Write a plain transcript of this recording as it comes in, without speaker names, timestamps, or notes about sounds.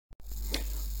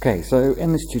Okay, so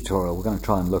in this tutorial we're going to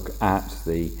try and look at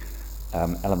the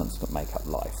elements that make up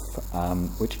life,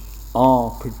 which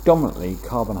are predominantly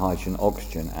carbon, hydrogen,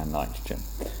 oxygen and nitrogen.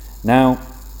 Now,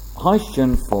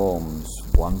 hydrogen forms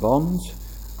 1 bond,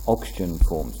 oxygen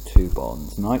forms 2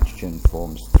 bonds, nitrogen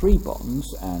forms 3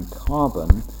 bonds and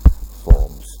carbon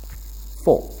forms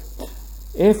 4.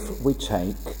 If we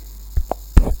take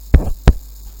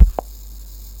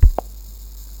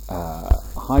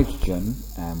hydrogen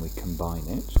and we combine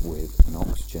it with an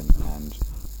oxygen and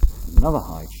another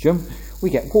hydrogen, we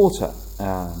get water,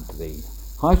 and the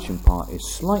hydrogen part is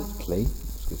slightly,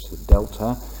 this gives the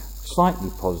delta, slightly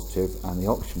positive and the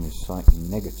oxygen is slightly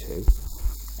negative,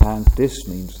 and this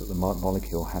means that the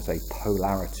molecule has a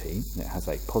polarity. It has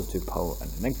a positive pole and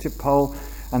a negative pole,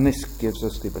 and this gives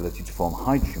us the ability to form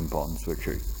hydrogen bonds, which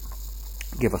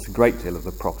give us a great deal of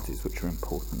the properties which are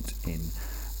important in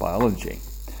biology.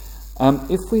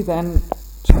 If we then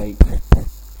take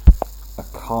a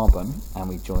carbon and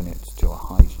we join it to a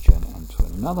hydrogen and to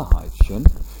another hydrogen,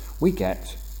 we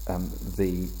get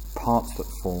the parts that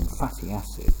form fatty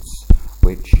acids,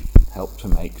 which help to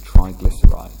make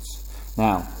triglycerides.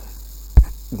 Now,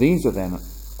 these are then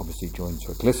obviously joined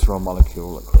to a glycerol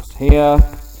molecule across here.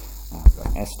 We've got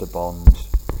an ester bond,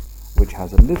 which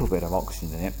has a little bit of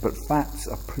oxygen in it, but fats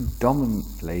are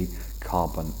predominantly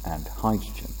carbon and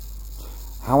hydrogen.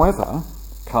 However,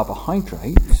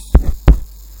 carbohydrates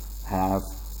have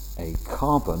a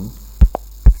carbon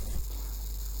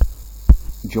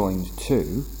joined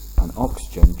to an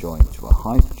oxygen, joined to a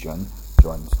hydrogen,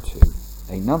 joined to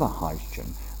another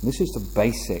hydrogen. And this is the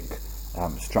basic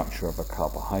structure of a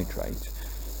carbohydrate.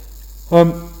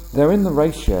 They're in the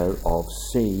ratio of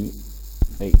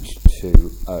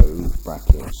CH2O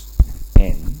brackets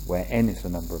N, where N is the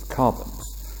number of carbons.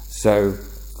 So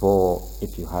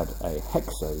if you had a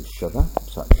hexose sugar,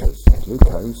 such as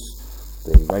glucose,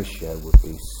 the ratio would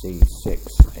be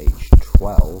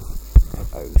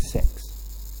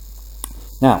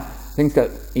C6H12O6. Now, things get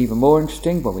even more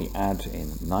interesting when we add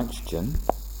in nitrogen.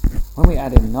 When we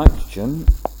add in nitrogen,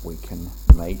 we can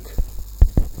make,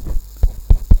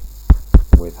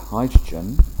 with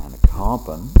hydrogen and a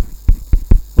carbon,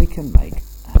 we can make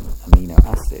an amino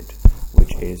acid,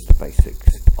 which is the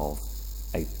basics of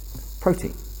a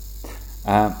protein.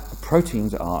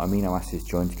 Proteins are amino acids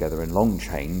joined together in long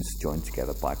chains, joined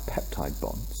together by peptide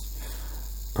bonds.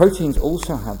 Proteins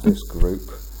also have this group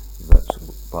that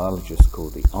biologists call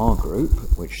the R group,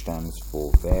 which stands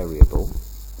for variable.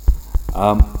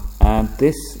 And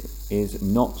this is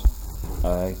not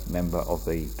a member of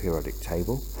the periodic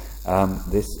table.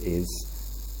 This is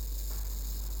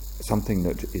something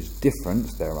that is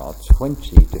different. There are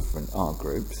 20 different R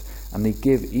groups, and they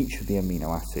give each of the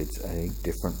amino acids a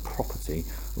different property,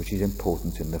 which is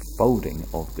important in the folding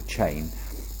of the chain,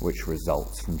 which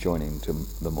results from joining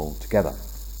them all together.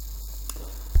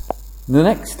 The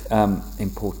next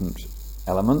important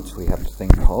element we have to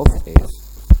think of is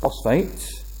phosphate.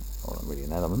 Well, not really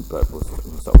an element, but we'll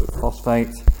start with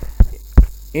phosphate.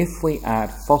 If we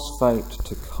add phosphate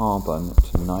to carbon,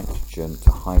 to nitrogen,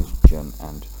 to hydrogen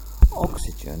and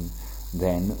oxygen,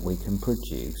 then we can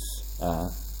produce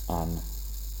an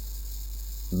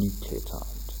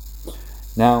nucleotide.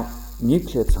 Now,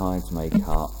 nucleotides make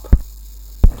up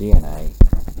DNA,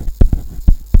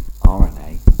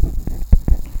 RNA,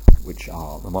 which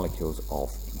are the molecules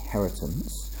of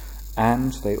inheritance,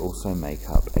 and they also make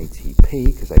up ATP,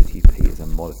 because ATP is a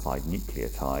modified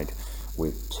nucleotide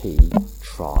with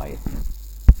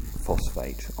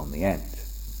T-triphosphate on the end.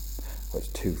 So it's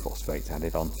 2 phosphates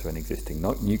added onto an existing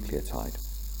nucleotide.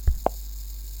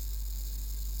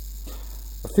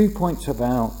 A few points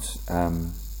about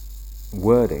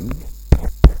wording.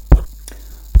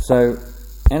 So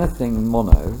anything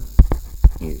mono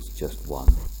is just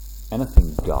 1.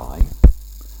 Anything di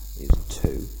is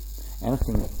 2.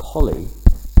 Anything poly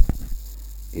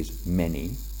is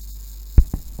many.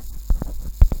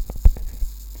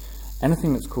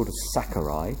 Anything that's called a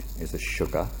saccharide is a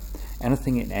sugar.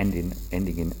 Anything ending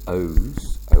in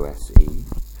O's, O-S-E,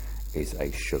 is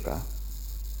a sugar.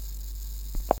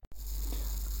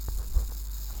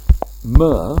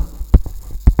 Mer,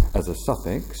 as a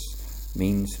suffix,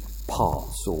 means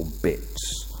parts or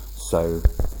bits. So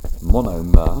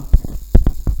monomer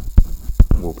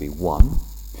will be 1.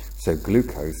 So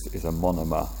glucose is a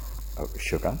monomer of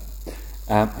sugar.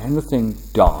 Anything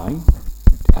di,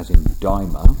 as in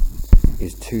dimer,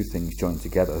 is 2 things joined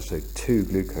together. So 2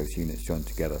 glucose units joined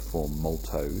together form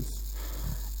maltose.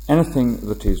 Anything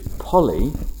that is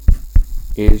poly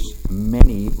is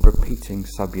many repeating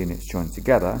subunits joined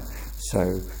together.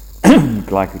 So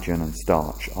glycogen and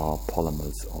starch are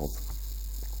polymers of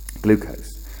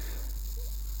glucose.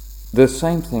 The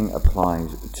same thing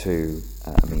applies to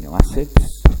amino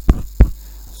acids.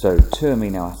 So two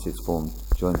amino acids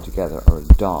joined together are a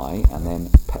di and then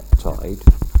peptide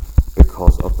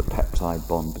because of the peptide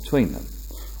bond between them.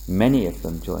 Many of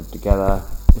them joined together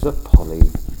is a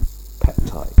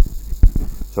polypeptide.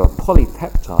 So a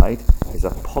polypeptide is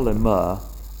a polymer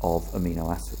of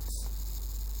amino acids.